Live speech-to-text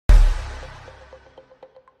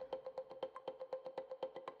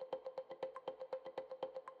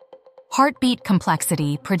Heartbeat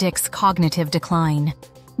complexity predicts cognitive decline.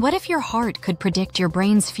 What if your heart could predict your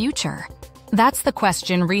brain's future? That's the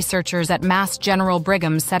question researchers at Mass General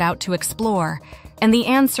Brigham set out to explore, and the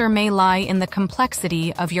answer may lie in the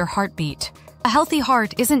complexity of your heartbeat. A healthy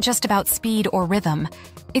heart isn't just about speed or rhythm.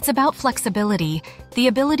 It's about flexibility, the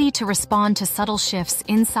ability to respond to subtle shifts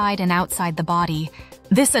inside and outside the body.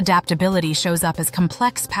 This adaptability shows up as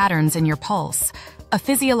complex patterns in your pulse, a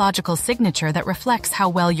physiological signature that reflects how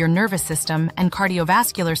well your nervous system and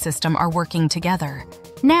cardiovascular system are working together.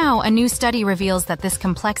 Now, a new study reveals that this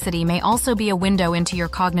complexity may also be a window into your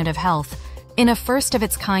cognitive health. In a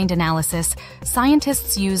first-of-its-kind analysis,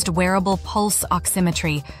 scientists used wearable pulse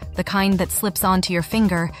oximetry, the kind that slips onto your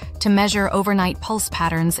finger, to measure overnight pulse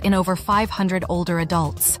patterns in over 500 older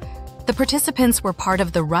adults. The participants were part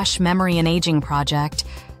of the Rush Memory and Aging Project,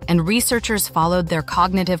 and researchers followed their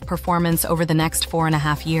cognitive performance over the next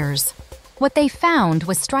 4.5 years. What they found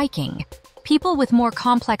was striking. People with more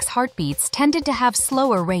complex heartbeats tended to have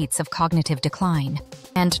slower rates of cognitive decline,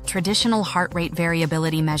 and traditional heart rate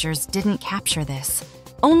variability measures didn't capture this.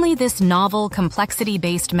 Only this novel,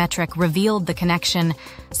 complexity-based metric revealed the connection,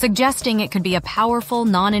 suggesting it could be a powerful,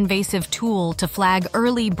 non-invasive tool to flag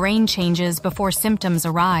early brain changes before symptoms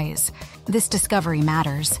arise. This discovery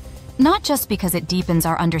matters, not just because it deepens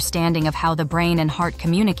our understanding of how the brain and heart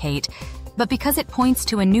communicate, but because it points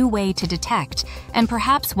to a new way to detect, and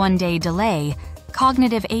perhaps one day delay,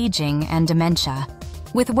 cognitive aging and dementia.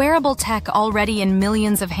 With wearable tech already in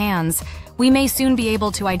millions of hands, we may soon be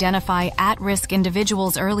able to identify at-risk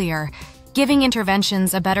individuals earlier, giving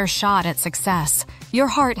interventions a better shot at success. Your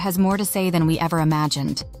heart has more to say than we ever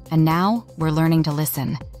imagined, and now we're learning to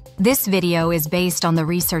listen. This video is based on the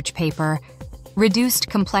research paper, Reduced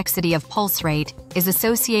Complexity of Pulse Rate is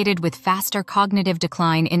Associated with Faster Cognitive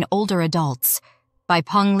Decline in Older Adults, by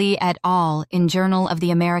Peng Li et al. In Journal of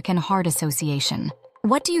the American Heart Association.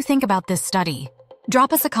 What do you think about this study?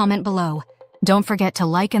 Drop us a comment below. Don't forget to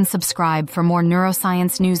like and subscribe for more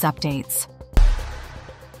neuroscience news updates.